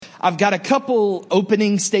I've got a couple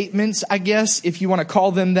opening statements, I guess, if you want to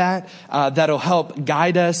call them that, that'll help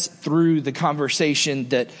guide us through the conversation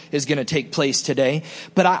that is going to take place today.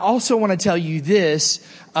 But I also want to tell you this,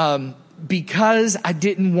 because I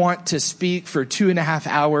didn't want to speak for 2.5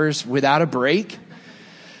 hours without a break.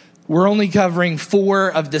 We're only covering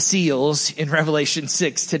 4 of the seals in Revelation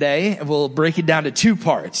 6 today, and we'll break it down to 2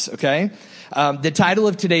 parts, okay? The title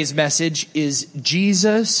of today's message is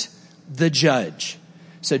Jesus the Judge.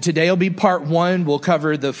 So today will be part 1. We'll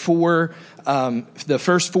cover the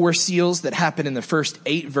first 4 seals that happen in the first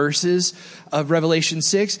 8 verses of Revelation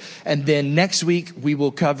 6. And then next week, we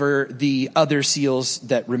will cover the other seals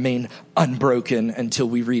that remain unbroken until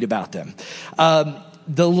we read about them.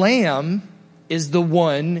 The Lamb is the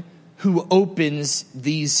one who opens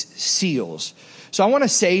these seals. So I want to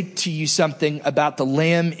say to you something about the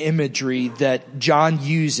lamb imagery that John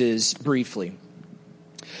uses briefly.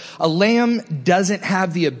 A lamb doesn't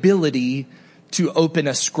have the ability to open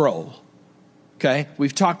a scroll. Okay?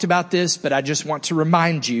 We've talked about this, but I just want to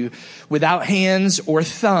remind you, without hands or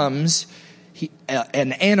thumbs,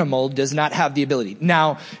 an animal does not have the ability.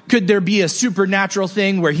 Now, could there be a supernatural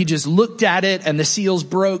thing where he just looked at it and the seals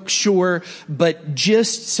broke? Sure. But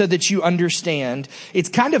just so that you understand, it's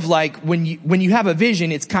kind of like when you have a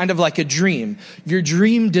vision, it's kind of like a dream. Your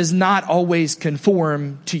dream does not always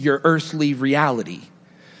conform to your earthly reality.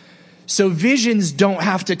 So visions don't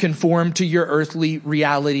have to conform to your earthly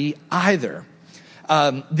reality either.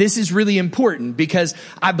 This is really important because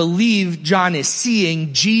I believe John is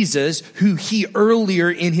seeing Jesus, who he earlier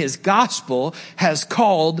in his gospel has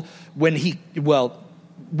called when he wrote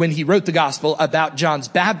the gospel about John's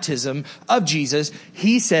baptism of Jesus.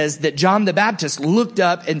 He says that John the Baptist looked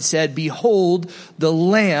up and said, "Behold, the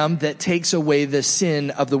Lamb that takes away the sin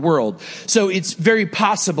of the world." So it's very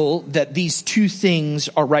possible that these 2 things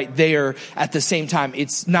are right there at the same time.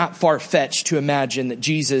 It's not far-fetched to imagine that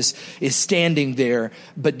Jesus is standing there,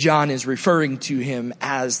 but John is referring to him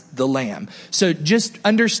as the Lamb. So just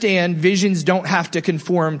understand, visions don't have to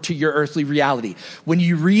conform to your earthly reality. When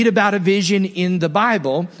you read about a vision in the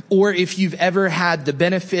Bible, or if you've ever had the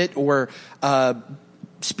benefit or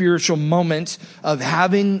spiritual moment of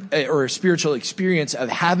having, or a spiritual experience of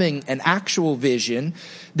having an actual vision,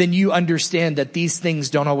 then you understand that these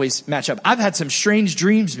things don't always match up. I've had some strange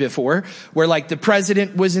dreams before where like the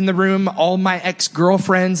president was in the room, all my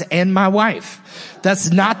ex-girlfriends and my wife.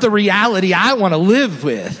 That's not the reality I want to live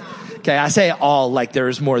with. Okay, I say all like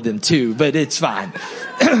there's more than 2, but it's fine.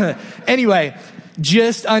 Anyway,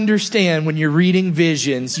 just understand when you're reading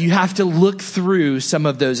visions, you have to look through some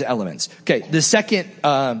of those elements. Okay, the second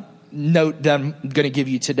note that I'm going to give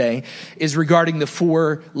you today is regarding the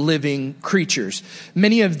 4 living creatures.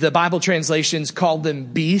 Many of the Bible translations call them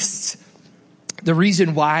beasts. The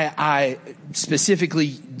reason why I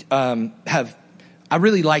specifically I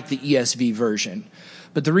really like the ESV version.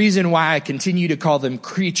 But the reason why I continue to call them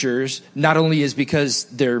creatures, not only is because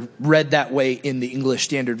they're read that way in the English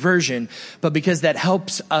Standard Version, but because that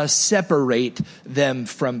helps us separate them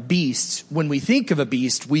from beasts. When we think of a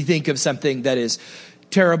beast, we think of something that is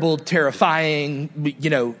terrible, terrifying,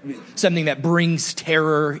 something that brings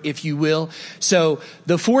terror, if you will. So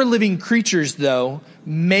the 4 living creatures, though,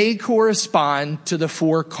 may correspond to the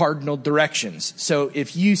 4 cardinal directions. So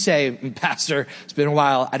if you say, "Pastor, it's been a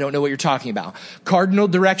while, I don't know what you're talking about." Cardinal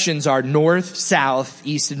directions are north, south,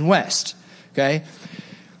 east, and west. Okay?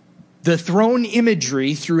 The throne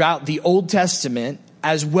imagery throughout the Old Testament,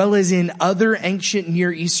 as well as in other ancient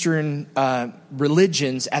Near Eastern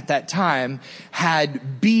religions at that time,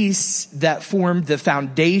 had beasts that formed the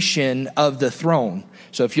foundation of the throne.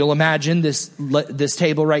 So if you'll imagine this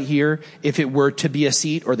table right here, if it were to be a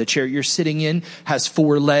seat, or the chair you're sitting in has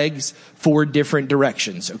 4 legs, 4 different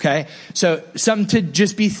directions, okay? So something to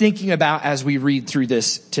just be thinking about as we read through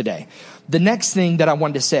this today. The next thing that I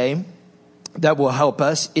wanted to say that will help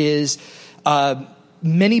us is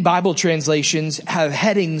many Bible translations have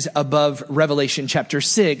headings above Revelation chapter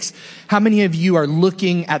 6. How many of you are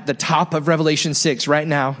looking at the top of Revelation 6 right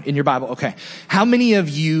now in your Bible? Okay. How many of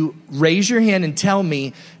you, raise your hand and tell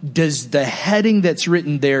me, does the heading that's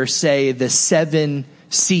written there say the 7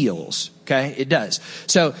 seals? Okay, it does.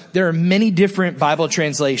 So there are many different Bible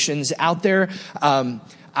translations out there.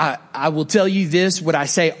 I will tell you this, what I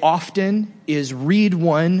say often is read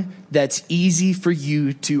one that's easy for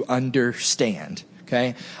you to understand.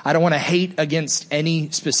 Okay. I don't want to hate against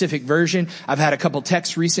any specific version. I've had a couple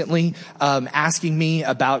texts recently, asking me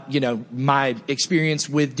about, my experience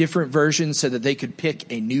with different versions so that they could pick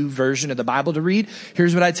a new version of the Bible to read.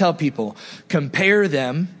 Here's what I tell people. Compare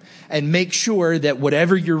them and make sure that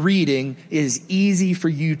whatever you're reading is easy for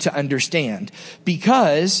you to understand.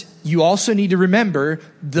 Because you also need to remember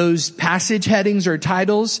those passage headings or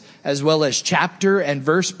titles, as well as chapter and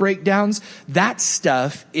verse breakdowns. That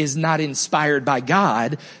stuff is not inspired by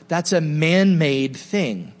God. That's a man-made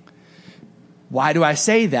thing. Why do I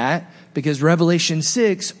say that? Because Revelation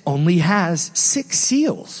 6 only has 6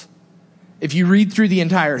 seals. If you read through the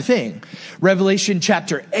entire thing, Revelation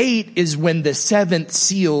chapter 8 is when the 7th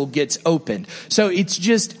seal gets opened. So it's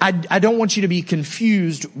just, I don't want you to be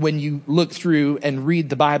confused when you look through and read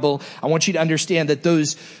the Bible. I want you to understand that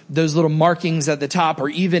those little markings at the top, or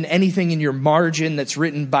even anything in your margin that's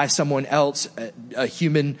written by someone else, a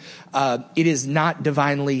human, it is not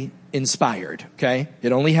divinely inspired. Okay.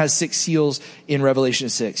 It only has 6 seals in Revelation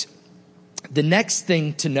 6. The next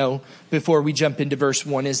thing to know before we jump into verse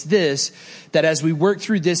 1 is this, that as we work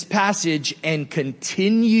through this passage and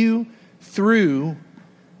continue through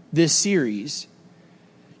this series,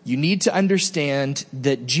 you need to understand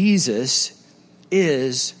that Jesus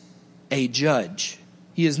is a judge.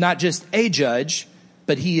 He is not just a judge,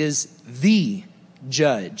 but he is the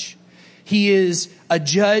judge. He is a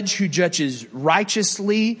judge who judges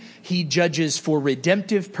righteously. He judges for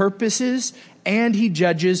redemptive purposes, and he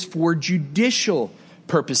judges for judicial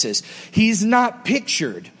purposes. He's not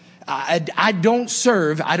pictured. I don't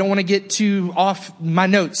want to get too off my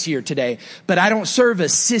notes here today, but I don't serve a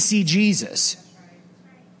sissy Jesus.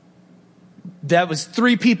 That was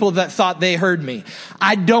 3 people that thought they heard me.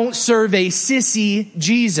 I don't serve a sissy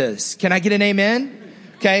Jesus. Can I get an amen?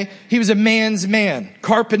 Okay. He was a man's man,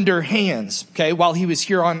 carpenter hands. Okay. While he was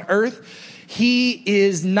here on earth, he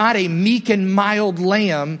is not a meek and mild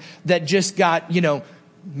lamb that just got,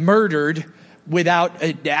 murdered without,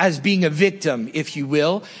 as being a victim, if you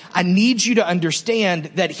will. I need you to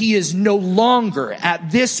understand that he is no longer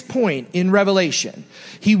at this point in Revelation.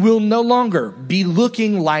 He will no longer be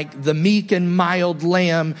looking like the meek and mild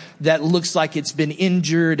lamb that looks like it's been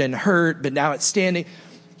injured and hurt, but now it's standing.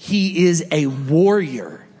 He is a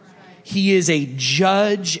warrior. He is a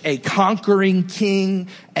judge, a conquering king,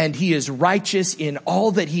 and he is righteous in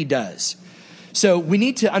all that he does. So we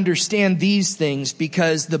need to understand these things,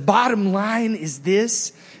 because the bottom line is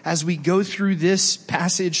this, as we go through this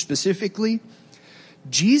passage specifically,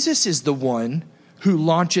 Jesus is the one who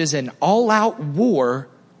launches an all-out war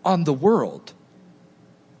on the world.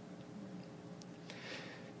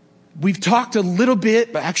 We've talked a little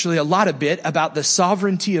bit, but actually a lot about the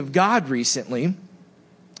sovereignty of God recently.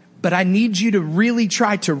 But I need you to really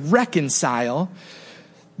try to reconcile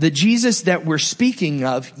the Jesus that we're speaking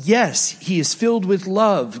of. Yes, he is filled with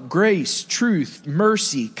love, grace, truth,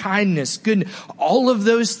 mercy, kindness, goodness, all of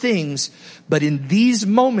those things. But in these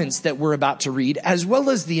moments that we're about to read, as well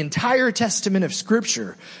as the entire Testament of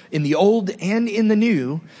Scripture, in the Old and in the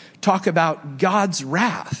New, talk about God's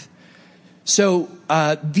wrath. So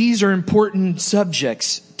these are important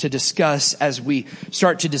subjects to discuss as we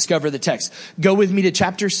start to discover the text. Go with me to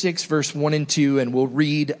chapter 6, verse 1 and 2, and we'll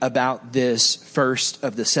read about this first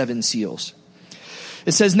of the 7 seals.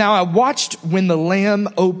 It says, "Now I watched when the Lamb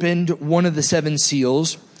opened one of the 7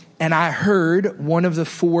 seals, and I heard one of the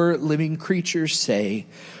 4 living creatures say,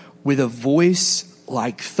 with a voice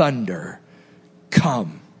like thunder,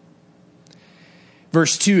 'Come.'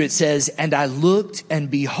 Verse 2, it says, "And I looked, and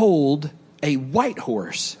behold, a white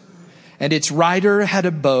horse, and its rider had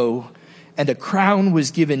a bow, and a crown was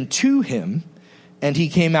given to him, and he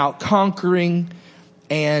came out conquering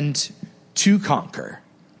and to conquer."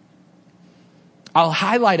 I'll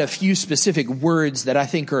highlight a few specific words that I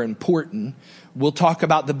think are important. We'll talk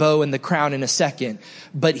about the bow and the crown in a second,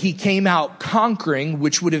 but he came out conquering,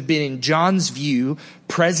 which would have been in John's view,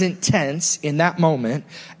 present tense in that moment,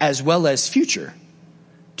 as well as future,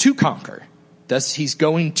 to conquer. Thus, he's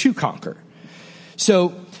going to conquer.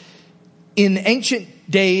 So in ancient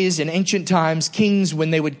days, in ancient times, kings,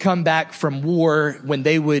 when they would come back from war, when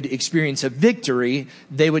they would experience a victory,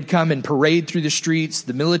 they would come and parade through the streets.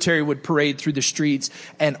 The military would parade through the streets.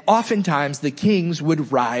 And oftentimes the kings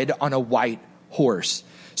would ride on a white horse.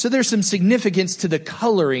 So there's some significance to the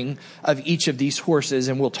coloring of each of these horses,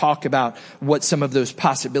 and we'll talk about what some of those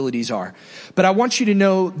possibilities are. But I want you to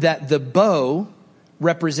know that the bow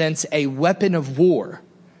represents a weapon of war.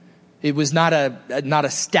 It was not a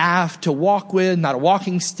staff to walk with, not a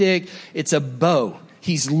walking stick. It's a bow.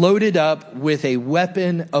 He's loaded up with a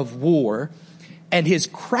weapon of war, and his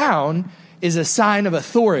crown is a sign of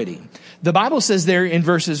authority. The Bible says there in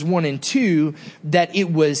verses 1 and 2 that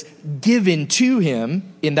it was given to him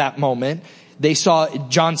in that moment.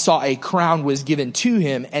 John saw a crown was given to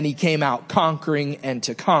him, and he came out conquering and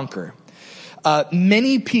to conquer.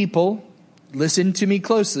 Many people listen to me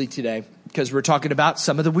closely today, because we're talking about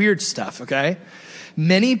some of the weird stuff, okay?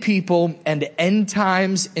 Many people and end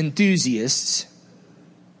times enthusiasts,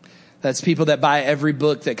 that's people that buy every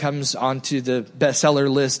book that comes onto the bestseller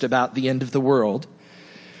list about the end of the world,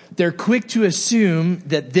 they're quick to assume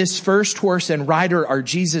that this first horse and rider are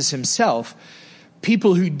Jesus himself.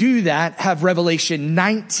 People who do that have Revelation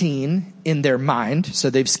 19 in their mind. So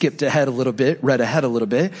they've skipped ahead a little bit, read ahead a little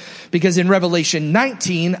bit. Because in Revelation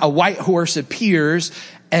 19, a white horse appears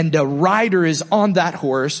and a rider is on that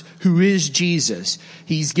horse who is Jesus.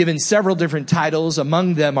 He's given several different titles.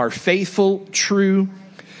 Among them are faithful, true.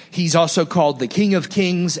 He's also called the King of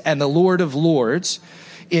Kings and the Lord of Lords.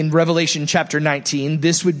 In Revelation chapter 19,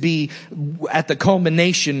 this would be at the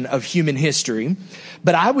culmination of human history.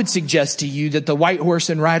 But I would suggest to you that the white horse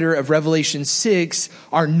and rider of Revelation 6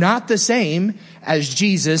 are not the same as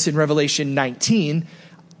Jesus in Revelation 19.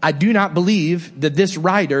 I do not believe that this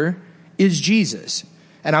rider is Jesus.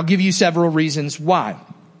 And I'll give you several reasons why.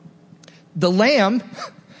 The Lamb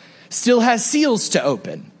still has seals to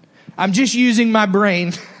open. I'm just using my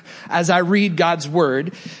brain as I read God's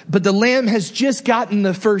word, but the Lamb has just gotten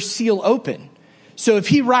the first seal open. So if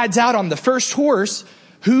he rides out on the first horse,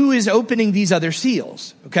 who is opening these other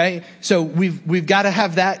seals? Okay. So we've got to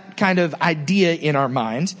have that kind of idea in our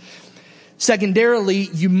minds. Secondarily,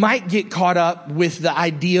 you might get caught up with the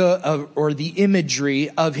idea of, or the imagery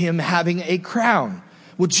of him having a crown.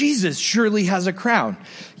 Well, Jesus surely has a crown.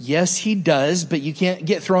 Yes, he does, but you can't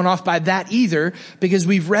get thrown off by that either, because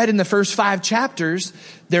we've read in the first 5 chapters,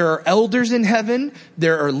 there are elders in heaven,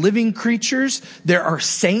 there are living creatures, there are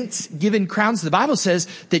saints given crowns. The Bible says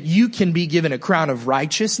that you can be given a crown of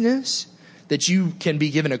righteousness, that you can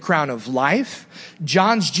be given a crown of life.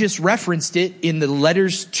 John's just referenced it in the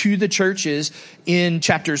letters to the churches in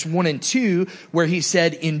chapters 1 and 2, where he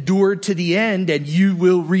said, endure to the end and you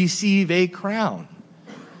will receive a crown.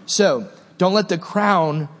 So don't let the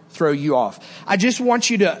crown throw you off. I just want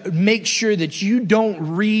you to make sure that you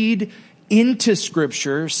don't read into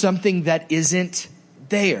Scripture something that isn't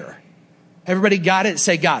there. Everybody got it?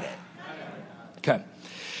 Say got it. Okay.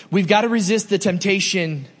 We've got to resist the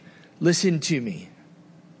temptation. Listen to me.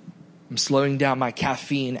 I'm slowing down my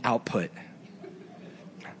caffeine output.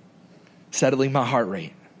 Settling my heart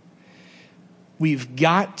rate. We've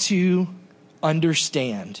got to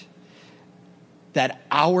understand that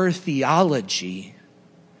our theology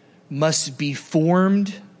must be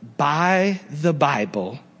formed by the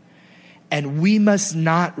Bible, and we must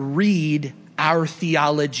not read our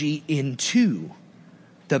theology into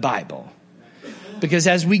the Bible. Because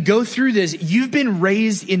as we go through this, you've been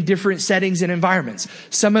raised in different settings and environments.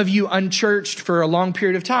 Some of you unchurched for a long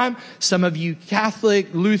period of time. Some of you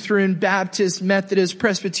Catholic, Lutheran, Baptist, Methodist,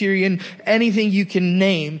 Presbyterian, anything you can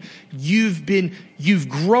name. You've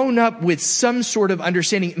grown up with some sort of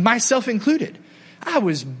understanding, myself included. I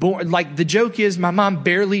was born, like the joke is my mom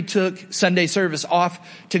barely took Sunday service off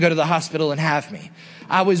to go to the hospital and have me.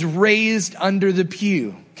 I was raised under the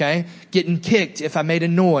pew, okay? Getting kicked if I made a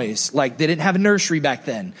noise, like they didn't have a nursery back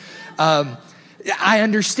then. I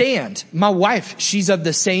understand. My wife, she's of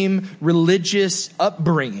the same religious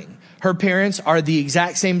upbringing. Her parents are the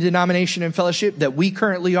exact same denomination and fellowship that we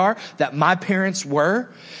currently are, that my parents were.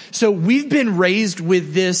 So we've been raised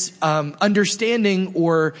with this understanding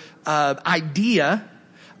or idea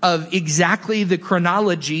of exactly the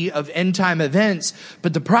chronology of end time events.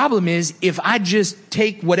 But the problem is, if I just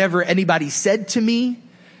take whatever anybody said to me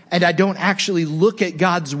and I don't actually look at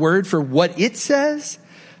God's word for what it says,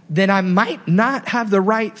 then I might not have the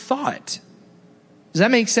right thought. Does that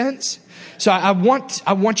make sense? So I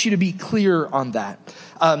want you to be clear on that.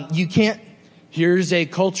 You can't, here's a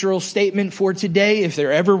cultural statement for today, if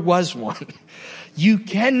there ever was one. You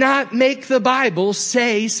cannot make the Bible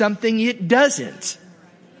say something it doesn't.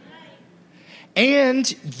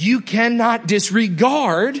 And you cannot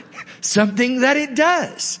disregard something that it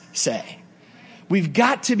does say. We've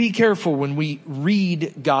got to be careful when we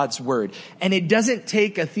read God's word. And it doesn't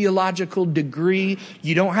take a theological degree.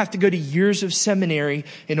 You don't have to go to years of seminary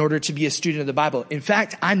in order to be a student of the Bible. In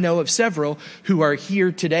fact, I know of several who are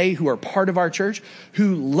here today, who are part of our church,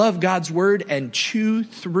 who love God's word and chew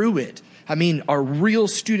through it. I mean, are real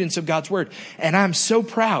students of God's word. And I'm so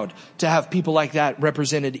proud to have people like that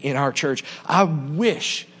represented in our church. I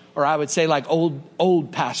wish, or I would say like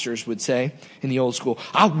old pastors would say in the old school,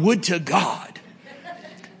 I would to God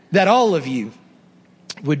that all of you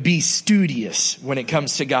would be studious when it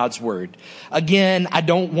comes to God's word. Again, I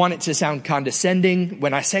don't want it to sound condescending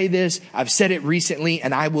when I say this. I've said it recently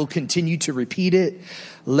and I will continue to repeat it.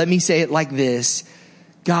 Let me say it like this.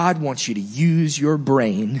 God wants you to use your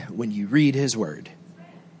brain when you read his word.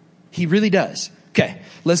 He really does. Okay,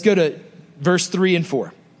 let's go to verse 3 and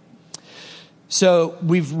 4. So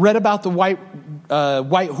we've read about the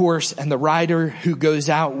white horse and the rider who goes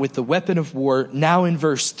out with the weapon of war. Now in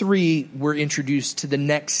verse 3, we're introduced to the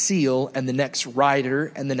next seal and the next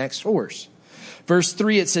rider and the next horse. Verse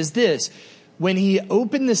 3, it says this: when he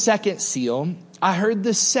opened the second seal, I heard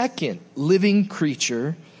the second living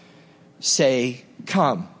creature say,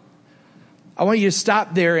 "Come." I want you to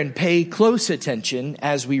stop there and pay close attention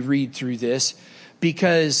as we read through this,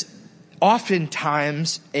 because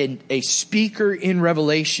oftentimes a speaker in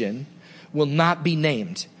Revelation will not be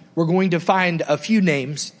named. We're going to find a few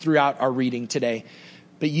names throughout our reading today,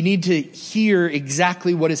 but you need to hear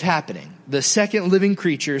exactly what is happening. The second living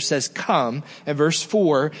creature says, "Come," in verse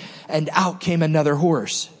 4, and out came another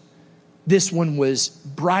horse. This one was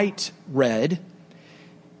bright red,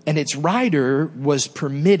 and its rider was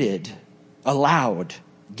allowed,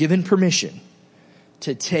 given permission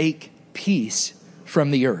to take peace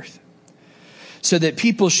from the earth, so that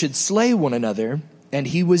people should slay one another, and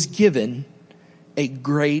he was given a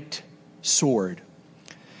great sword.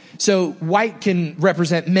 So white can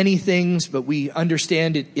represent many things, but we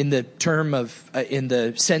understand it in the in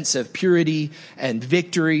the sense of purity and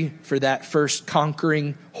victory for that first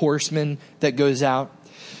conquering horseman that goes out.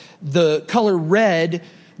 The color red,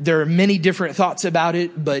 there are many different thoughts about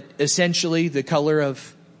it, but essentially the color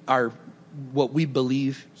of what we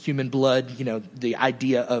believe, human blood, the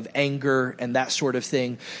idea of anger and that sort of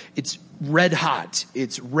thing. It's red hot.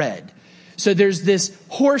 It's red. So there's this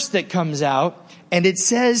horse that comes out, and it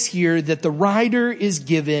says here that the rider is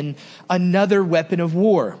given another weapon of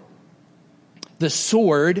war. The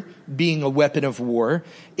sword being a weapon of war,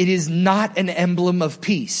 it is not an emblem of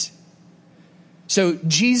peace. So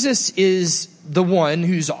Jesus is the one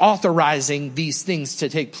who's authorizing these things to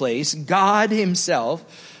take place. God himself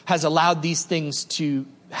has allowed these things to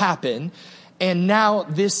happen. And now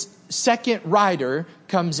this second rider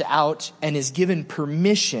comes out and is given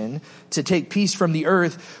permission to take peace from the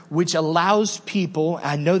earth, which allows people,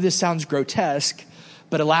 I know this sounds grotesque,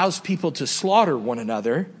 but allows people to slaughter one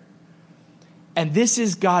another. And this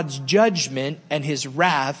is God's judgment and his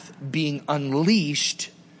wrath being unleashed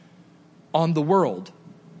on the world.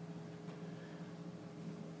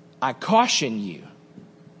 I caution you,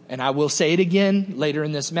 and I will say it again later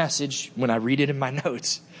in this message when I read it in my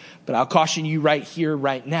notes, but I'll caution you right here,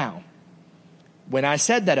 right now. When I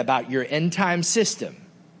said that about your end time system,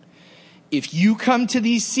 if you come to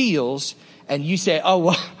these seals and you say, "Oh,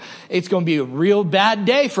 well, it's going to be a real bad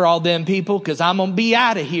day for all them people because I'm going to be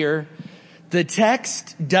out of here," the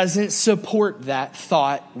text doesn't support that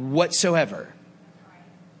thought whatsoever.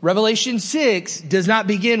 Revelation 6 does not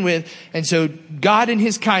begin with, "And so God in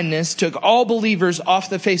his kindness took all believers off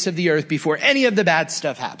the face of the earth before any of the bad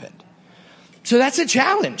stuff happened." So that's a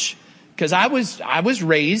challenge, because I was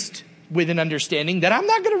raised with an understanding that I'm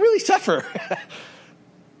not going to really suffer.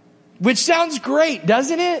 Which sounds great,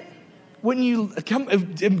 doesn't it? Wouldn't you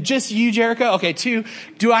come, just you, Jericho? Okay, 2,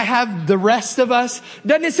 do I have the rest of us?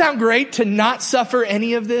 Doesn't it sound great to not suffer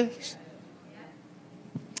any of this?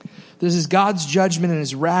 This is God's judgment and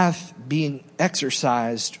his wrath being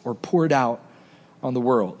exercised or poured out on the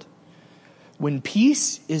world. When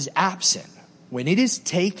peace is absent, when it is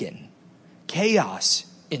taken, chaos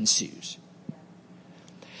ensues.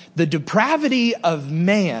 The depravity of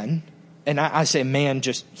man, and I say man,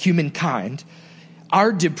 just humankind,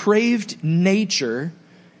 our depraved nature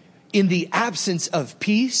in the absence of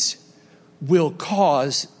peace will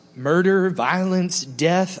cause murder, violence,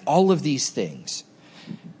 death, all of these things.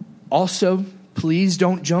 Also, please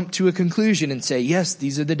don't jump to a conclusion and say, yes,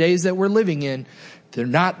 these are the days that we're living in. They're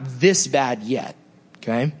not this bad yet,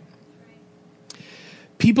 okay?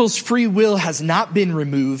 People's free will has not been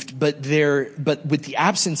removed, but with the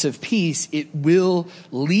absence of peace, it will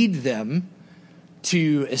lead them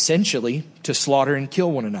to essentially to slaughter and kill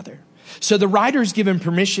one another. So the rider's given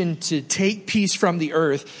permission to take peace from the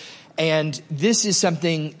earth, and this is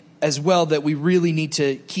something as well that we really need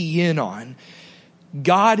to key in on.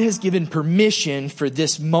 God has given permission for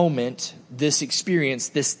this moment, this experience,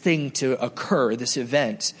 this thing to occur, this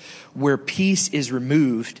event where peace is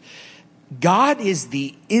removed. God is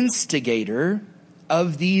the instigator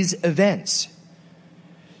of these events.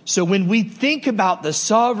 So when we think about the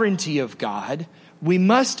sovereignty of God, we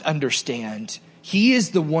must understand he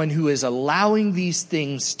is the one who is allowing these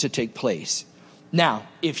things to take place. Now,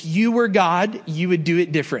 if you were God, you would do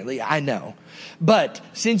it differently, I know. But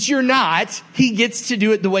since you're not, he gets to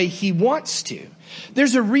do it the way he wants to.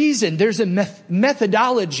 There's a reason, there's a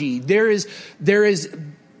methodology, there is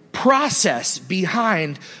process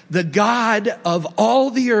behind the God of all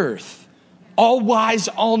the earth all wise,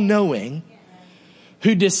 all knowing,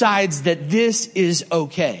 who decides that this is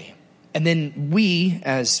okay. And then we,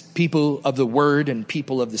 as people of the word and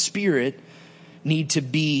people of the Spirit, need to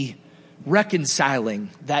be reconciling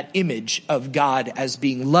that image of God as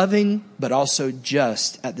being loving, but also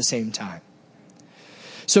just at the same time.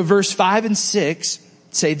 So verse 5 and 6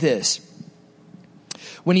 say this.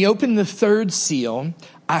 When he opened the third seal,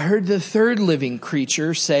 I heard the third living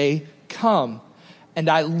creature say, "Come." And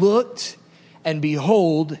I looked, and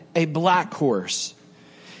behold, a black horse.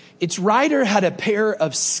 Its rider had a pair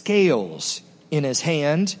of scales in his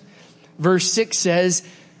hand. Verse 6 says,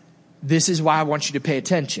 this is why I want you to pay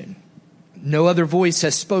attention. No other voice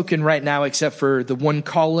has spoken right now except for the one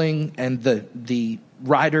calling and the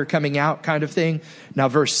rider coming out kind of thing. Now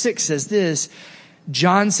verse 6 says this.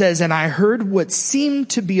 John says, and I heard what seemed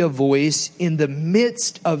to be a voice in the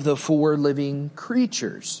midst of the four living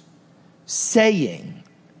creatures, saying,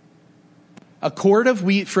 a quart of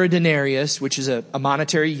wheat for a denarius, which is a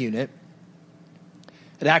monetary unit.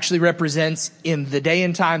 It actually represents, in the day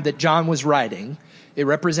and time that John was writing, it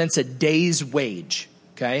represents a day's wage,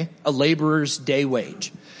 okay? A laborer's day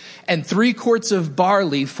wage. And 3 quarts of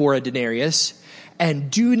barley for a denarius,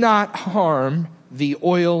 and do not harm the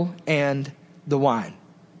oil and the wine.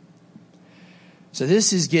 So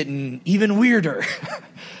this is getting even weirder.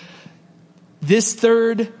 This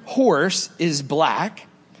third horse is black,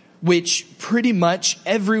 which pretty much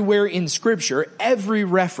everywhere in Scripture, every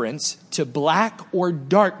reference to black or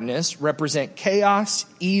darkness represent chaos,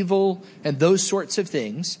 evil, and those sorts of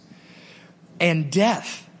things, and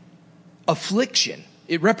death, affliction.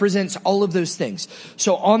 It represents all of those things.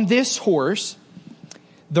 So on this horse,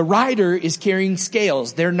 the rider is carrying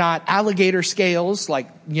scales. They're not alligator scales like,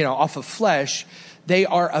 off of flesh. They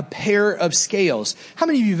are a pair of scales. How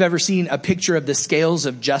many of you have ever seen a picture of the scales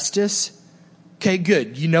of justice? Okay,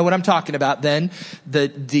 good. You know what I'm talking about then.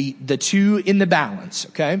 The two in the balance,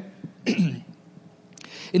 okay? In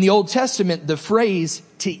the Old Testament, the phrase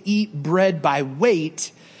to eat bread by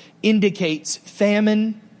weight indicates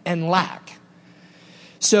famine and lack.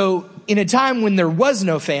 So in a time when there was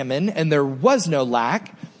no famine and there was no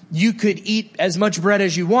lack, you could eat as much bread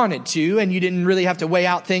as you wanted to, and you didn't really have to weigh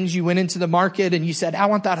out things. You went into the market and you said, I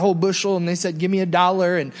want that whole bushel. And they said, give me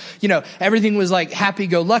 $1. And, everything was like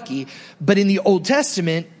happy-go-lucky. But in the Old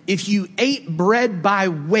Testament, if you ate bread by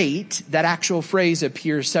weight, that actual phrase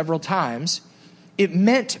appears several times, it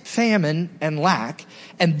meant famine and lack.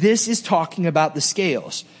 And this is talking about the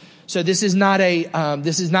scales. So this is not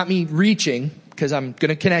me reaching, because I'm going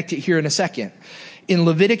to connect it here in a second. In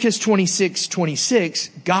Leviticus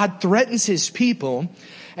 26:26, God threatens his people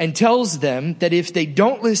and tells them that if they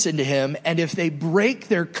don't listen to him and if they break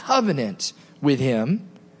their covenant with him,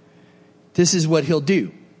 this is what he'll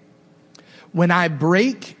do. When I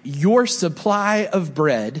break your supply of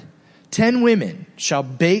bread, 10 women shall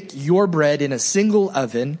bake your bread in a single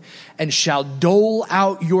oven and shall dole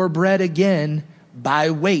out your bread again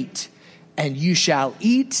by weight, and you shall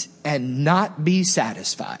eat and not be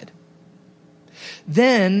satisfied.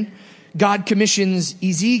 Then God commissions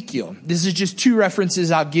Ezekiel. This is just 2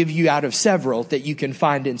 references I'll give you out of several that you can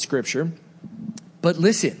find in Scripture. But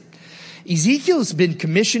listen, Ezekiel's been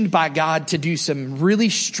commissioned by God to do some really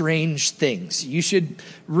strange things. You should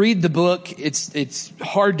read the book. It's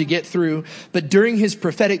hard to get through. But during his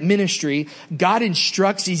prophetic ministry, God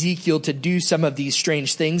instructs Ezekiel to do some of these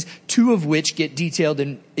strange things, 2 of which get detailed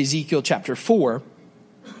in Ezekiel chapter 4.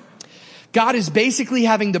 God is basically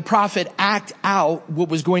having the prophet act out what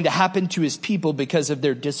was going to happen to his people because of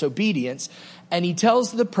their disobedience. And he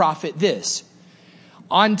tells the prophet this,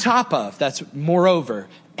 on top of, that's moreover,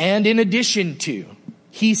 and in addition to,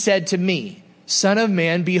 he said to me, Son of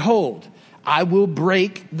man, behold, I will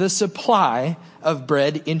break the supply of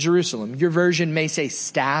bread in Jerusalem. Your version may say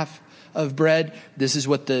staff of bread. This is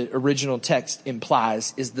what the original text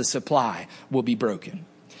implies, is the supply will be broken.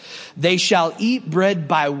 They shall eat bread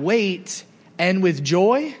by weight and with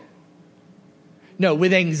joy? No,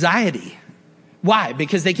 with anxiety. Why?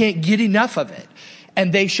 Because they can't get enough of it.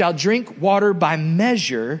 And they shall drink water by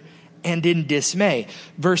measure and in dismay.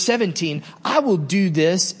 Verse 17, I will do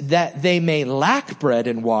this that they may lack bread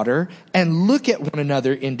and water and look at one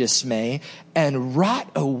another in dismay and rot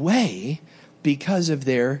away because of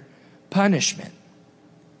their punishment.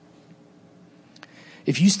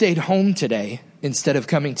 If you stayed home today instead of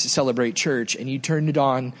coming to Celebrate Church and you turned it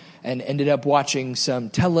on and ended up watching some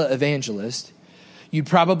televangelist, you'd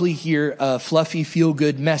probably hear a fluffy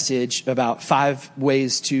feel-good message about 5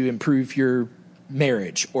 ways to improve your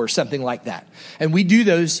marriage or something like that. And we do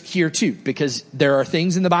those here too, because there are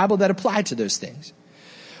things in the Bible that apply to those things.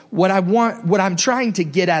 what I'm trying to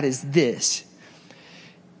get at is this.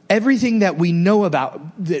 Everything that we know about,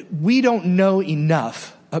 that we don't know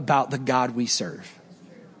enough about the God we serve.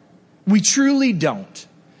 We truly don't.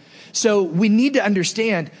 So we need to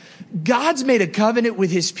understand God's made a covenant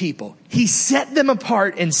with his people. He set them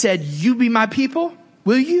apart and said, you be my people.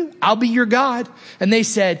 Will you? I'll be your God. And they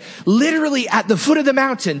said, literally at the foot of the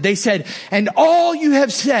mountain, they said, and all you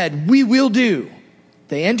have said, we will do.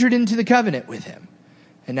 They entered into the covenant with him.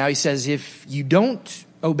 And now he says, if you don't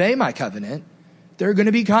obey my covenant, there are going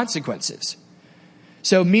to be consequences.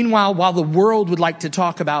 So meanwhile, while the world would like to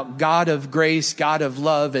talk about God of grace, God of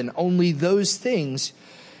love, and only those things,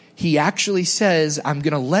 he actually says, I'm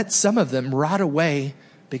going to let some of them rot away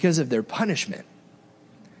because of their punishment.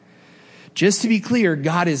 Just to be clear,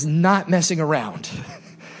 God is not messing around.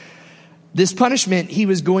 This punishment he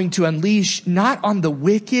was going to unleash not on the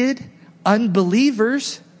wicked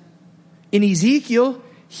unbelievers. In Ezekiel,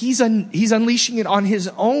 he's unleashing it on his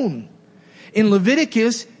own. In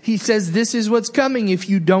Leviticus, he says, this is what's coming if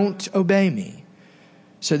you don't obey me.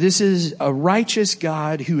 So this is a righteous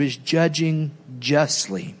God who is judging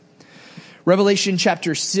justly. Revelation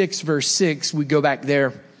chapter 6, verse 6, we go back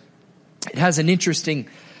there. It has an interesting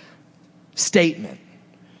statement.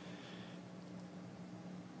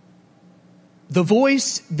 The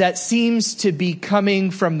voice that seems to be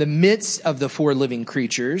coming from the midst of the four living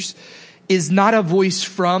creatures is not a voice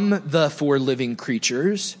from the four living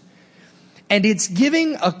creatures. And it's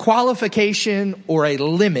giving a qualification or a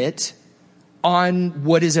limit on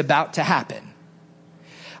what is about to happen.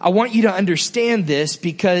 I want you to understand this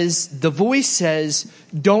because the voice says,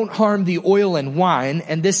 don't harm the oil and wine.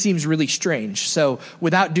 And this seems really strange. So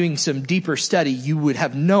without doing some deeper study, you would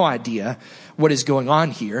have no idea what is going on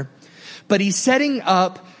here. But he's setting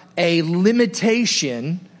up a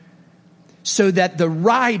limitation so that the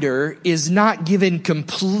rider is not given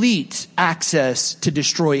complete access to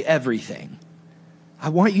destroy everything. I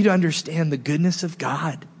want you to understand the goodness of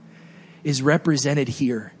God is represented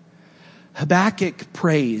here. Habakkuk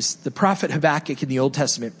prays, the prophet Habakkuk in the Old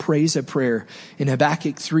Testament prays a prayer in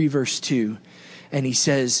Habakkuk 3 verse 2. And he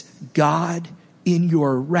says, God, in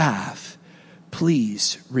your wrath,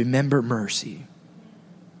 please remember mercy.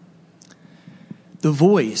 The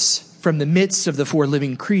voice from the midst of the four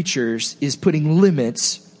living creatures is putting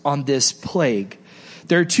limits on this plague.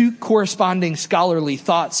 There are two corresponding scholarly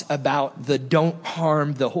thoughts about the don't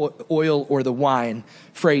harm the oil or the wine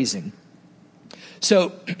phrasing.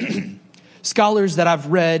 So scholars that I've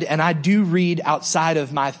read, and I do read outside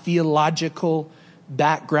of my theological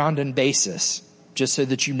background and basis, just so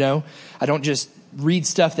that you know, I don't just read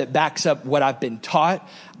stuff that backs up what I've been taught.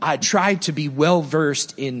 I try to be well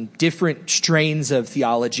versed in different strains of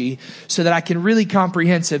theology so that I can really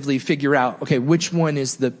comprehensively figure out, okay, which one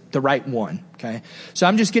is the right one. Okay. So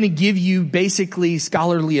I'm just going to give you basically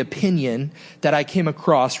scholarly opinion that I came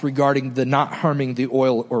across regarding the not harming the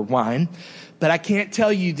oil or wine. But I can't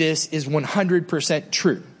tell you this is 100%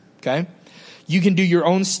 true. Okay. You can do your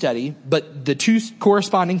own study, but the two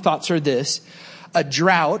corresponding thoughts are this: a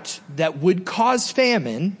drought that would cause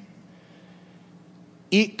famine,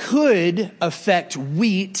 it could affect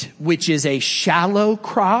wheat, which is a shallow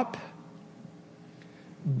crop,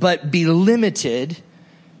 but be limited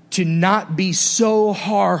to not be so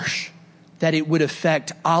harsh that it would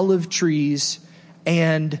affect olive trees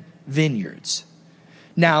and vineyards.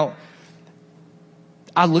 Now,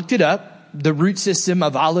 I looked it up. The root system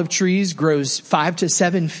of olive trees grows 5 to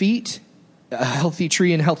 7 feet, a healthy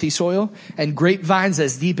tree in healthy soil, and grapevines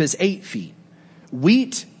as deep as 8 feet.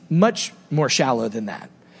 Wheat, much more shallow than that.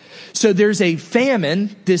 So there's a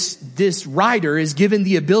famine. This rider is given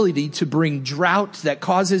the ability to bring drought that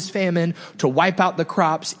causes famine, to wipe out the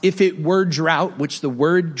crops. If it were drought, which the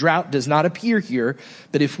word drought does not appear here,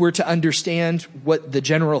 but if we're to understand what the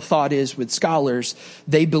general thought is with scholars,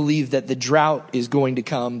 they believe that the drought is going to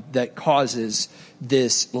come that causes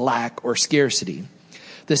this lack or scarcity.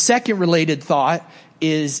 The second related thought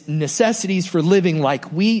is necessities for living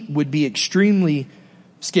like wheat would be extremely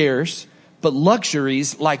scarce, but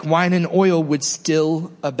luxuries like wine and oil would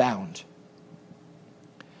still abound.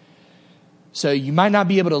 So you might not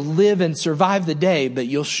be able to live and survive the day, but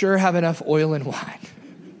you'll sure have enough oil and wine.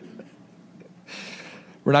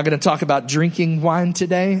 We're not going to talk about drinking wine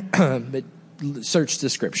today, but search the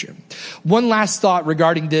scripture. One last thought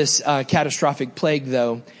regarding this catastrophic plague,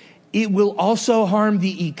 though. It will also harm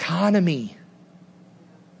the economy.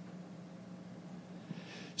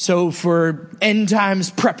 So for end times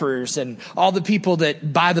preppers and all the people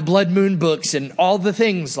that buy the blood moon books and all the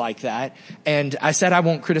things like that, and I said I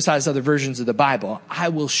won't criticize other versions of the Bible, I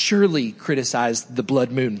will surely criticize the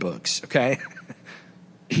blood moon books, okay?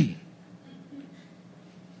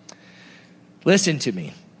 Listen to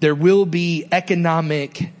me. There will be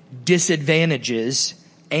economic disadvantages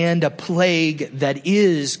and a plague that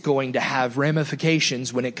is going to have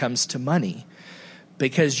ramifications when it comes to money,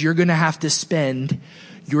 because you're going to have to spend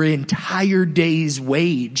your entire day's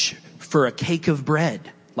wage for a cake of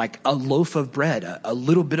bread, like a loaf of bread, a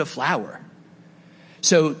little bit of flour.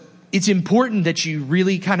 So it's important that you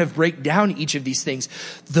really kind of break down each of these things.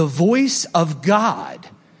 The voice of God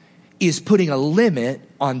is putting a limit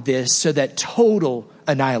on this so that total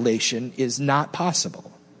annihilation is not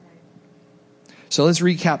possible. So let's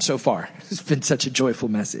recap so far. It's been such a joyful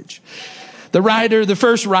message. The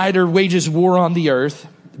first rider wages war on the earth,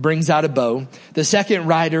 brings out a bow. The second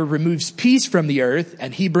rider removes peace from the earth,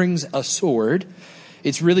 and he brings a sword.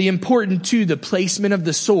 It's really important too, the placement of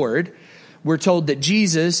the sword. We're told that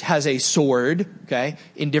Jesus has a sword, okay,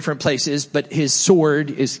 in different places, but his sword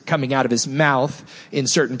is coming out of his mouth in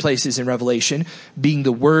certain places in Revelation, being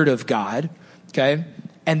the word of God, okay?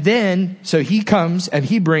 And then, so he comes and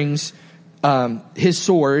he brings his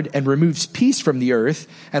sword and removes peace from the earth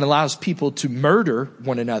and allows people to murder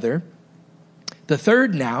one another. The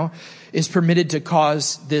third now is permitted to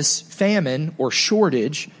cause this famine or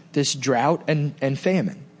shortage, this drought and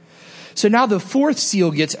famine. So now the fourth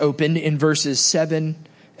seal gets opened in verses 7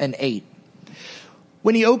 and 8.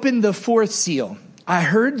 When he opened the fourth seal, I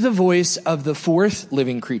heard the voice of the fourth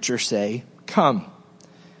living creature say, "Come."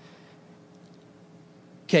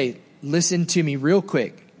 Okay, listen to me real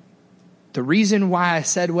quick. The reason why I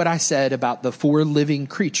said what I said about the four living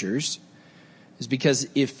creatures is because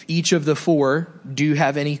if each of the four do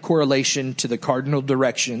have any correlation to the cardinal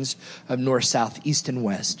directions of north, south, east, and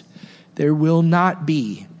west, there will not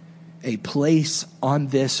be a place on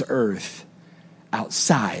this earth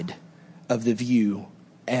outside of the view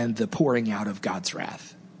and the pouring out of God's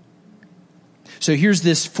wrath. So here's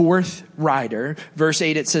this fourth rider. Verse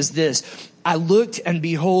 8, it says this, I looked and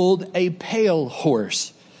behold a pale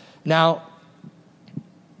horse. Now,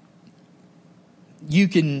 you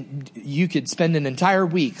could spend an entire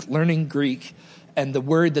week learning Greek and the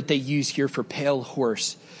word that they use here for pale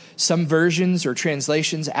horse. Some versions or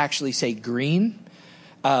translations actually say green.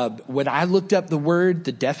 When I looked up the word,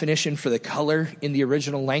 the definition for the color in the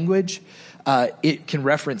original language, it can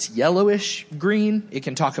reference yellowish green. It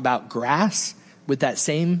can talk about grass with that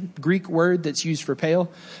same Greek word that's used for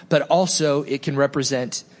pale, but also it can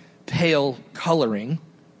represent pale coloring,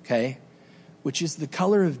 okay, which is the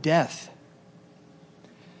color of death.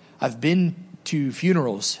 I've been to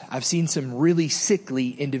funerals. I've seen some really sickly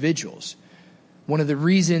individuals. One of the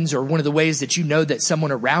reasons or one of the ways that you know that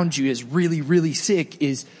someone around you is really, really sick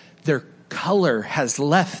is their color has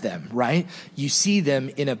left them, right? You see them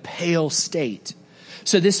in a pale state.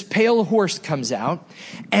 So this pale horse comes out,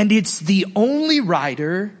 and it's the only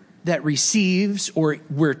rider that receives, or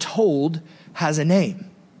we're told, has a name.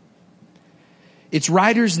 Its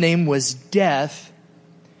rider's name was Death,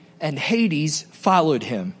 and Hades followed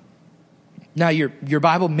him. Now, your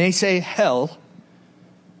Bible may say hell,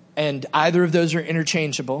 and either of those are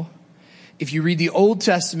interchangeable. If you read the Old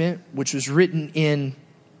Testament, which was written in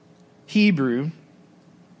Hebrew,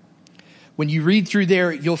 when you read through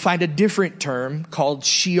there, you'll find a different term called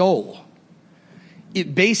Sheol.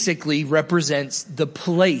 It basically represents the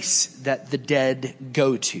place that the dead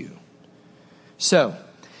go to. So,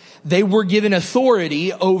 they were given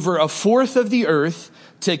authority over a fourth of the earth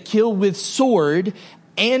to kill with sword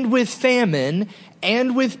and with famine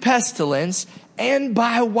and with pestilence and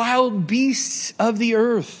by wild beasts of the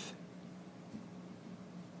earth.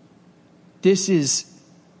 This is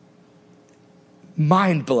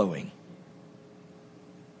mind-blowing.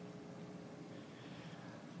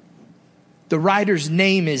 The rider's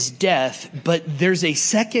name is Death, but there's a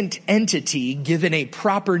second entity given a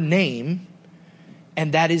proper name,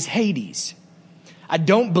 and that is Hades. I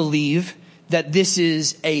don't believe that this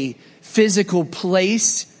is a physical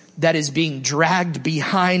place that is being dragged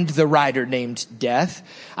behind the rider named Death.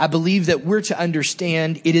 I believe that we're to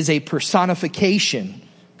understand it is a personification,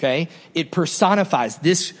 okay? It personifies,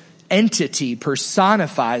 this entity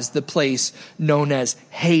personifies the place known as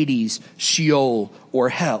Hades, Sheol, or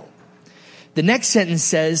hell. The next sentence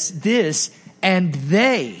says this, and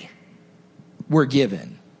they were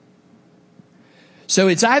given. So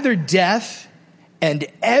it's either death and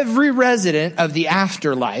every resident of the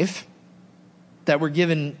afterlife that were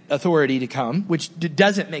given authority to come, which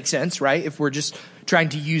doesn't make sense, right? If we're just trying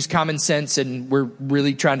to use common sense and we're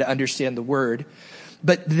really trying to understand the word.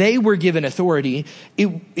 but they were given authority.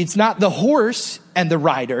 It's not the horse and the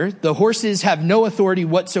rider. The horses have no authority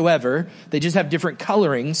whatsoever. They just have different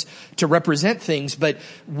colorings to represent things. But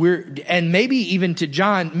and maybe even to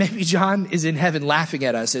John, maybe John is in heaven laughing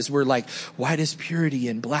at us as we're like, white is purity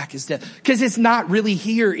and black is death. Because it's not really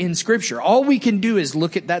here in Scripture. All we can do is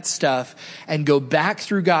look at that stuff and go back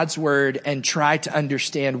through God's word and try to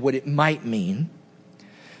understand what it might mean.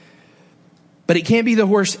 But it can't be the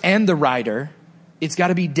horse and the rider. It's got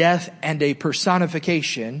to be death and a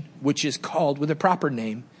personification, which is called with a proper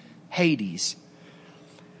name, Hades,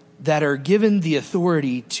 that are given the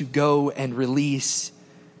authority to go and release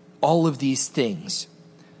all of these things.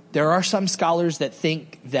 There are some scholars that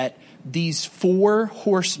think that these 4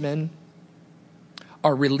 horsemen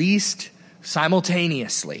are released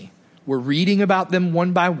simultaneously. We're reading about them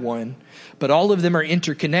one by one, but all of them are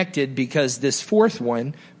interconnected because this 4th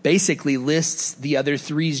one basically lists the other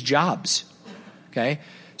 3's jobs. Okay,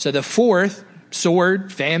 so the 4th,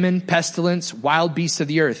 sword, famine, pestilence, wild beasts of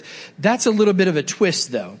the earth. That's a little bit of a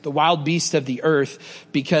twist, though, the wild beasts of the earth,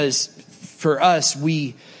 because for us,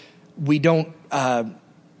 we don't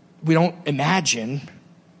imagine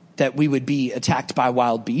that we would be attacked by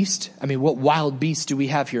wild beast. I mean, what wild beasts do we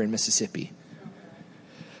have here in Mississippi?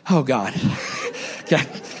 Oh God. God,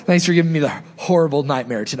 thanks for giving me the horrible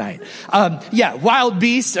nightmare tonight. Wild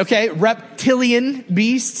beasts, okay, reptilian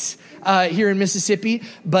beasts. Here in Mississippi,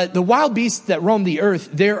 but the wild beasts that roam the earth,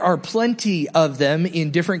 there are plenty of them in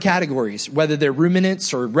different categories, whether they're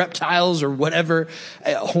ruminants or reptiles or whatever,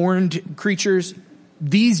 horned creatures.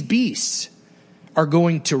 These beasts are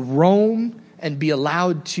going to roam and be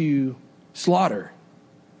allowed to slaughter.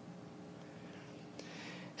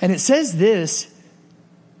 And it says this,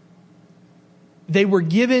 they were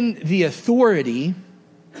given the authority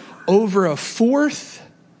over a fourth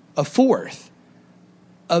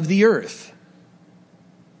of the earth.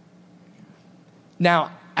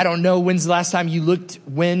 Now, I don't know when is the last time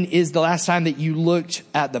that you looked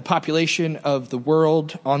at the population of the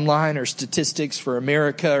world online or statistics for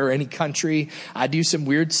America or any country. I do some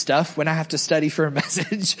weird stuff when I have to study for a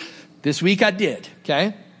message. This week I did,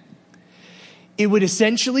 okay? It would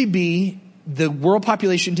essentially be the world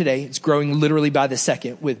population today. It's growing literally by the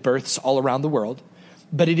second with births all around the world,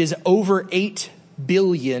 but it is over 8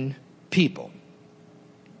 billion people.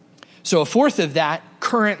 So a fourth of that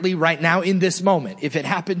currently right now in this moment, if it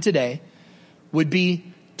happened today, would be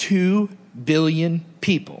 2 billion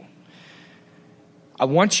people. I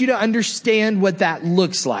want you to understand what that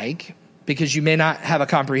looks like because you may not have a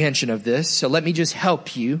comprehension of this. So let me just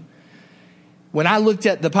help you. When I looked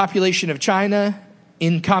at the population of China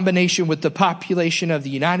in combination with the population of the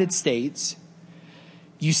United States,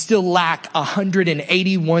 you still lack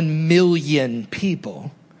 181 million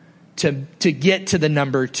people to get to the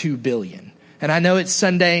number 2 billion. And I know it's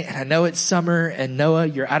Sunday and I know it's summer and Noah,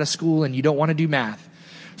 you're out of school and you don't want to do math.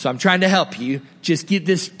 So I'm trying to help you just get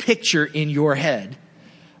this picture in your head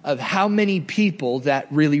of how many people that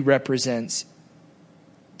really represents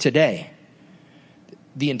today.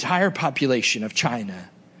 The entire population of China,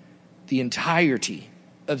 the entirety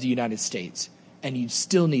of the United States, and you'd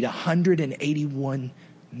still need 181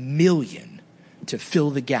 million to fill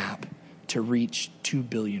the gap to reach 2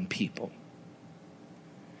 billion people.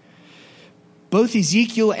 Both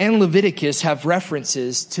Ezekiel and Leviticus have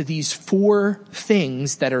references to these 4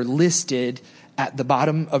 things that are listed at the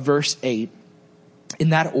bottom of verse 8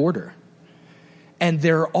 in that order. And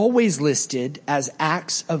they're always listed as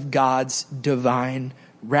acts of God's divine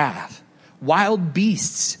wrath. Wild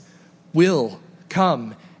beasts will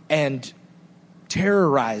come and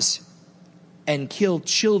terrorize and kill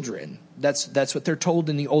children. That's what they're told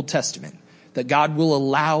in the Old Testament. That God will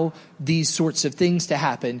allow these sorts of things to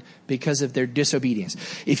happen because of their disobedience.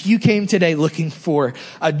 If you came today looking for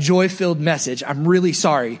a joy-filled message, I'm really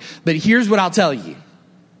sorry. But here's what I'll tell you.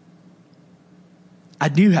 I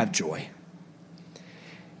do have joy.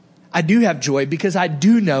 I do have joy because I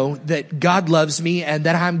do know that God loves me and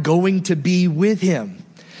that I'm going to be with him.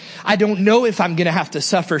 I don't know if I'm going to have to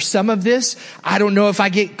suffer some of this. I don't know if I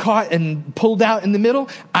get caught and pulled out in the middle.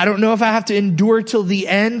 I don't know if I have to endure till the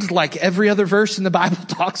end like every other verse in the Bible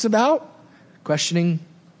talks about. Questioning,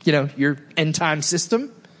 your end time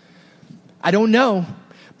system. I don't know,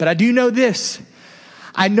 but I do know this.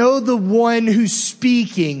 I know the one who's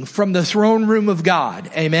speaking from the throne room of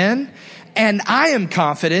God. Amen. And I am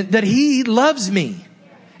confident that he loves me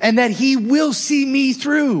and that he will see me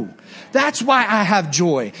through. That's why I have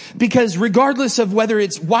joy. Because regardless of whether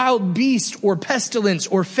it's wild beast or pestilence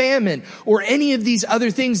or famine or any of these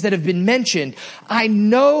other things that have been mentioned, I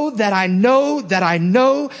know that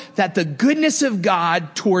the goodness of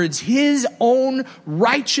God towards his own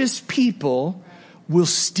righteous people will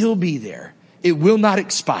still be there. It will not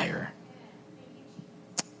expire.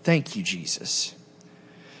 Thank you, Jesus.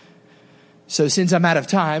 So since I'm out of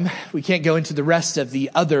time, we can't go into the rest of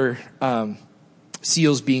the other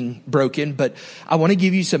seals being broken, but I want to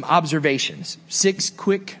give you some observations, 6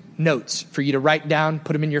 quick notes for you to write down,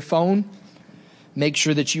 put them in your phone, make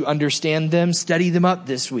sure that you understand them, study them up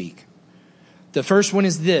this week. The first one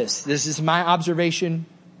is this. This is my observation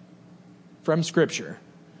from Scripture.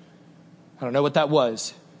 I don't know what that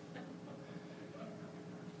was.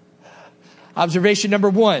 Observation number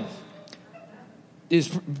 1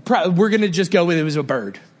 is, we're going to just go with it was a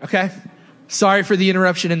bird, okay? Sorry for the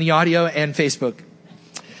interruption in the audio and Facebook.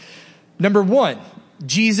 Number 1,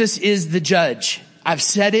 Jesus is the judge. I've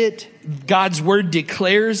said it. God's word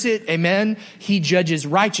declares it. Amen. He judges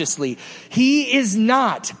righteously. He is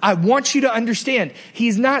not, I want you to understand,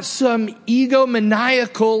 he's not some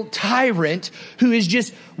egomaniacal tyrant who is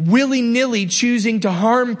just willy-nilly choosing to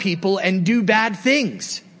harm people and do bad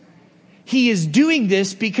things. He is doing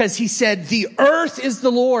this because he said, the earth is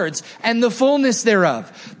the Lord's and the fullness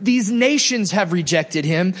thereof. These nations have rejected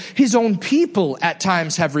him. His own people at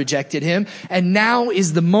times have rejected him. And now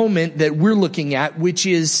is the moment that we're looking at, which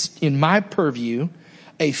is, in my purview,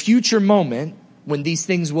 a future moment when these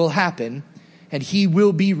things will happen. And he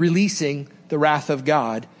will be releasing the wrath of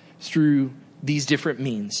God through these different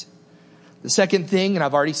means. The second thing, and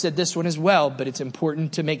I've already said this one as well, but it's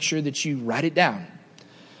important to make sure that you write it down.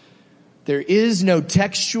 There is no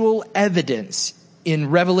textual evidence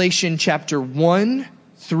in Revelation chapter 1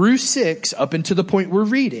 through 6, up until the point we're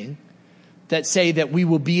reading, that say that we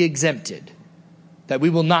will be exempted, that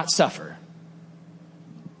we will not suffer.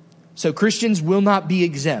 So Christians will not be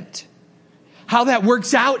exempt. How that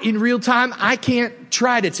works out in real time, I can't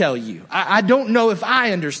try to tell you. I don't know if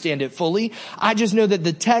I understand it fully. I just know that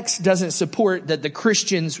the text doesn't support that the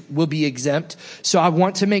Christians will be exempt. So I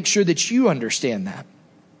want to make sure that you understand that.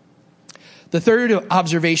 The third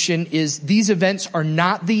observation is these events are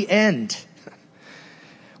not the end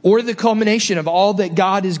or the culmination of all that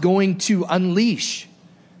God is going to unleash.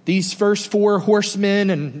 These first 4 horsemen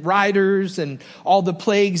and riders and all the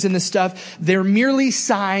plagues and the stuff, they're merely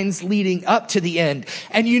signs leading up to the end.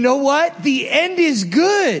 And you know what? The end is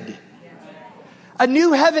good. A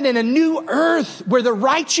new heaven and a new earth where the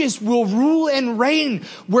righteous will rule and reign,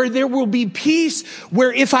 where there will be peace,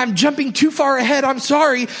 where if I'm jumping too far ahead, I'm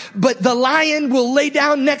sorry, but the lion will lay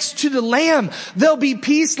down next to the lamb. There'll be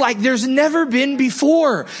peace like there's never been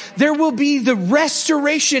before. There will be the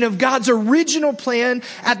restoration of God's original plan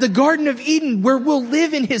at the Garden of Eden, where we'll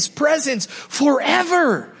live in his presence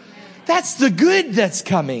forever. That's the good that's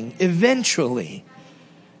coming eventually.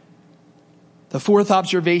 The fourth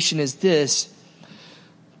observation is this.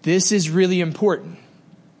 This is really important.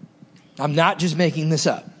 I'm not just making this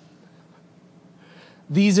up.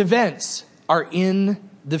 These events are in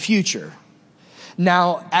the future.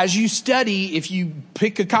 Now, as you study, if you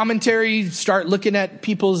pick a commentary, start looking at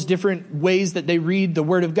people's different ways that they read the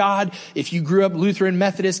Word of God. If you grew up Lutheran,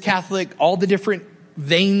 Methodist, Catholic, all the different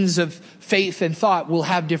veins of faith and thought will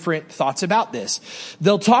have different thoughts about this.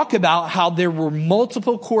 They'll talk about how there were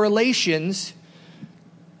multiple correlations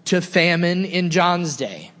to famine in John's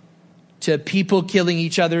day, to people killing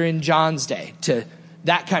each other in John's day, to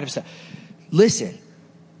that kind of stuff. Listen,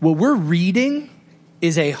 what we're reading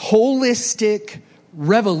is a holistic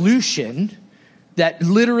revolution that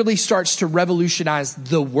literally starts to revolutionize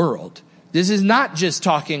the world. This is not just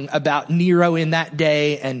talking about Nero in that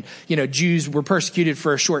day and, Jews were persecuted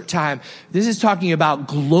for a short time. This is talking about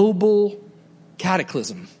global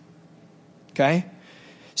cataclysm. Okay?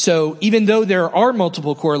 So even though there are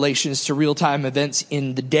multiple correlations to real-time events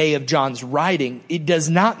in the day of John's writing, it does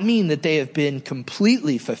not mean that they have been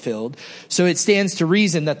completely fulfilled. So it stands to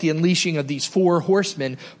reason that the unleashing of these 4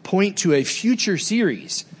 horsemen point to a future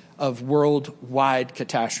series of worldwide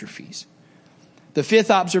catastrophes. The fifth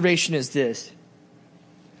observation is this.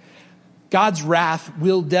 God's wrath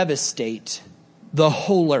will devastate the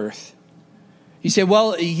whole earth. You say,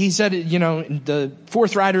 well, he said, the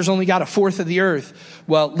 4th rider's only got 1/4 of the earth.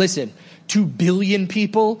 Well, listen, 2 billion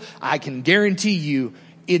people, I can guarantee you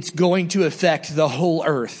it's going to affect the whole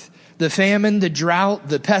earth. The famine, the drought,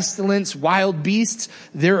 the pestilence, wild beasts,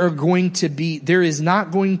 there is not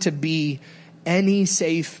going to be any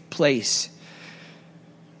safe place.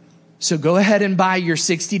 So go ahead and buy your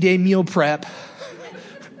 60-day meal prep.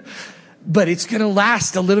 but it's going to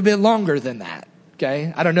last a little bit longer than that.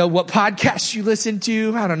 Okay. I don't know what podcasts you listen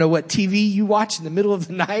to. I don't know what TV you watch in the middle of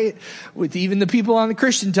the night, with even the people on the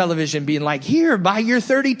Christian television being like, here, buy your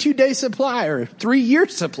 32-day supply or 3-year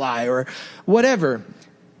supply or whatever.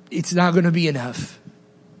 It's not going to be enough.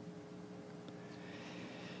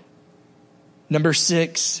 Number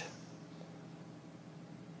 6,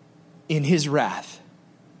 in his wrath,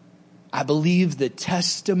 I believe the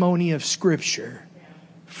testimony of Scripture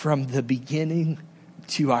from the beginning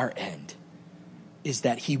to our end is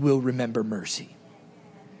that he will remember mercy.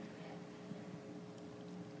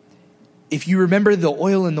 If you remember the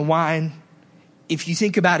oil and the wine, if you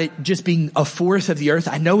think about it just being a fourth of the earth,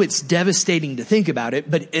 I know it's devastating to think about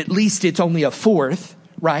it, but at least it's only a fourth,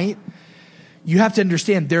 right? You have to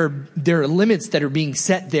understand there are limits that are being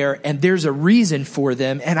set there, and there's a reason for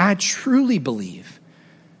them. And I truly believe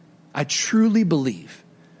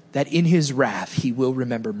that in his wrath, he will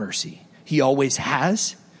remember mercy. He always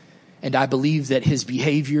has. And I believe that his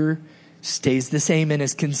behavior stays the same and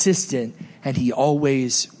is consistent, and he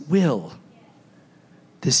always will.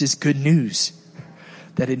 This is good news,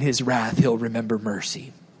 that in his wrath, he'll remember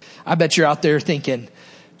mercy. I bet you're out there thinking,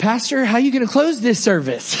 Pastor, how are you going to close this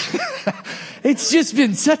service? It's just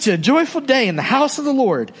been such a joyful day in the house of the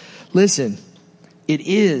Lord. Listen, it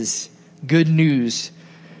is good news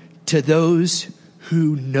to those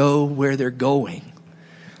who know where they're going.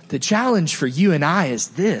 The challenge for you and I is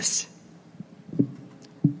this.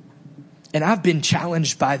 And I've been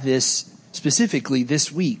challenged by this specifically this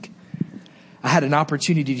week. I had an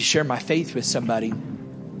opportunity to share my faith with somebody.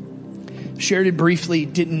 Shared it briefly,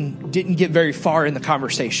 didn't get very far in the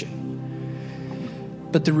conversation.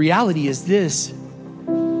 But the reality is this: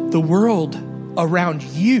 the world around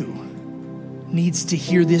you needs to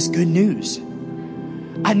hear this good news.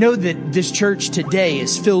 I know that this church today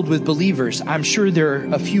is filled with believers. I'm sure there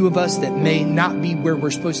are a few of us that may not be where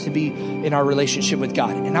we're supposed to be in our relationship with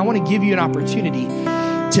God. And I want to give you an opportunity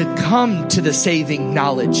to come to the saving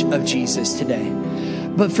knowledge of Jesus today.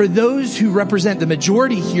 But for those who represent the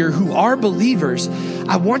majority here who are believers,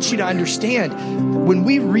 I want you to understand, when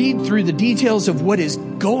we read through the details of what is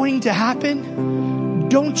going to happen,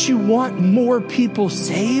 don't you want more people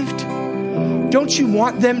saved? Don't you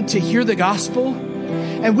want them to hear the gospel?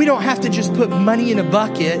 And we don't have to just put money in a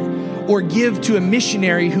bucket or give to a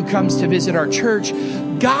missionary who comes to visit our church.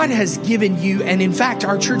 God has given you, and in fact,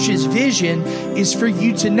 our church's vision is for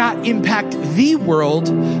you to not impact the world,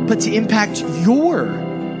 but to impact your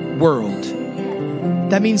world.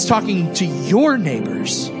 That means talking to your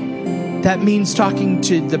neighbors. That means talking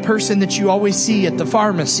to the person that you always see at the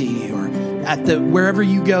pharmacy or at the wherever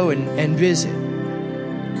you go and visit.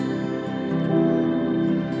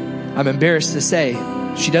 I'm embarrassed to say,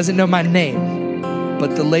 she doesn't know my name,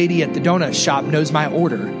 but the lady at the donut shop knows my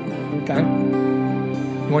order. Okay?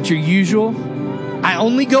 You want your usual? I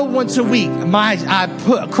only go once a week. I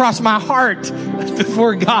cross my heart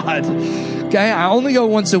before God. Okay? I only go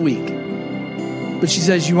once a week. But she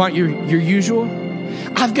says, you want your usual?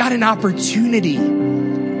 I've got an opportunity,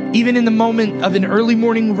 even in the moment of an early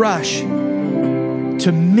morning rush,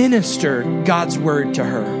 to minister God's word to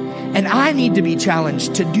her. And I need to be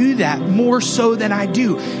challenged to do that more so than I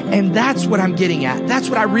do. And that's what I'm getting at. That's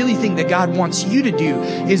what I really think that God wants you to do,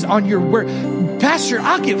 is on your word. Pastor,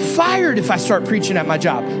 I'll get fired if I start preaching at my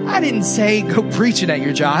job. I didn't say go preaching at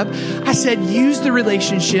your job. I said use the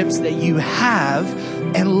relationships that you have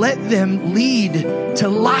and let them lead to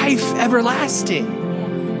life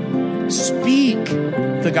everlasting. Speak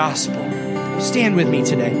the gospel. Stand with me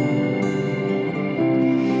today.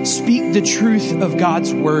 Speak the truth of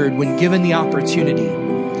God's word when given the opportunity.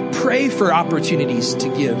 Pray for opportunities to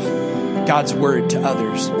give God's word to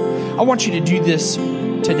others. I want you to do this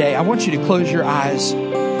today. I want you to close your eyes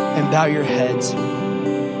and bow your heads.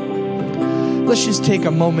 Let's just take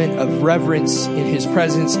a moment of reverence in his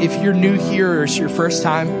presence. If you're new here or it's your first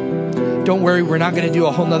time, don't worry, we're not going to do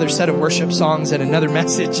a whole nother set of worship songs and another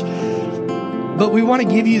message. But we want to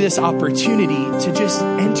give you this opportunity to just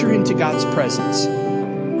enter into God's presence.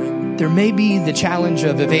 There may be the challenge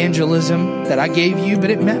of evangelism that I gave you, but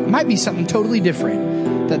it might be something totally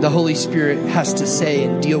different that the Holy Spirit has to say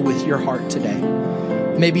and deal with your heart today.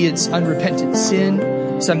 Maybe it's unrepentant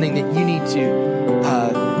sin, something that you need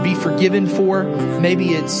to be forgiven for.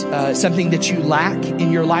 Maybe it's something that you lack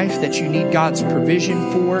in your life that you need God's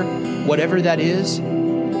provision for, whatever that is.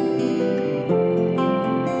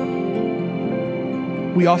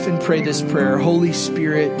 We often pray this prayer, Holy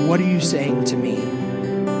Spirit, what are you saying to me?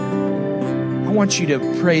 I want you to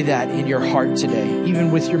pray that in your heart today,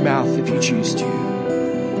 even with your mouth if you choose to.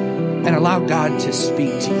 And allow God to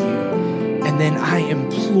speak to you. And then I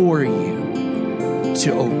implore you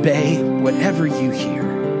to obey whatever you hear.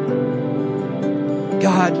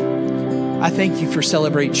 God, I thank you for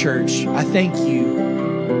Celebrate Church. I thank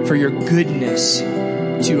you for your goodness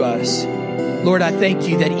to us. Lord, I thank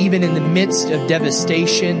you that even in the midst of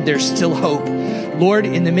devastation, there's still hope. Lord,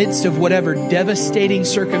 in the midst of whatever devastating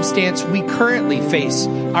circumstance we currently face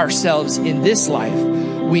ourselves in this life,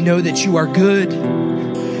 we know that you are good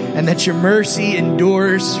and that your mercy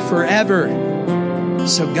endures forever.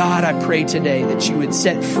 So God, I pray today that you would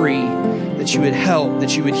set free, that you would help,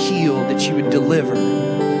 that you would heal, that you would deliver.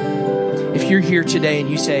 If you're here today and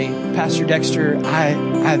you say, Pastor Dexter,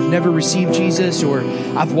 I've never received Jesus, or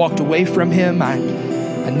I've walked away from him. I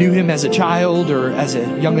knew him as a child or as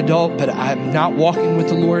a young adult, but I'm not walking with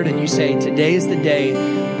the Lord. And you say, today is the day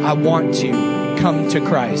I want to come to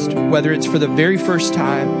Christ, whether it's for the very first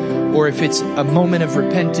time or if it's a moment of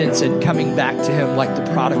repentance and coming back to him like the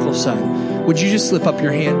prodigal son. Would you just slip up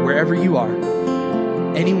your hand wherever you are?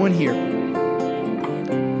 Anyone here?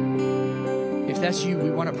 If that's you, we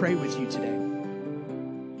want to pray with you today.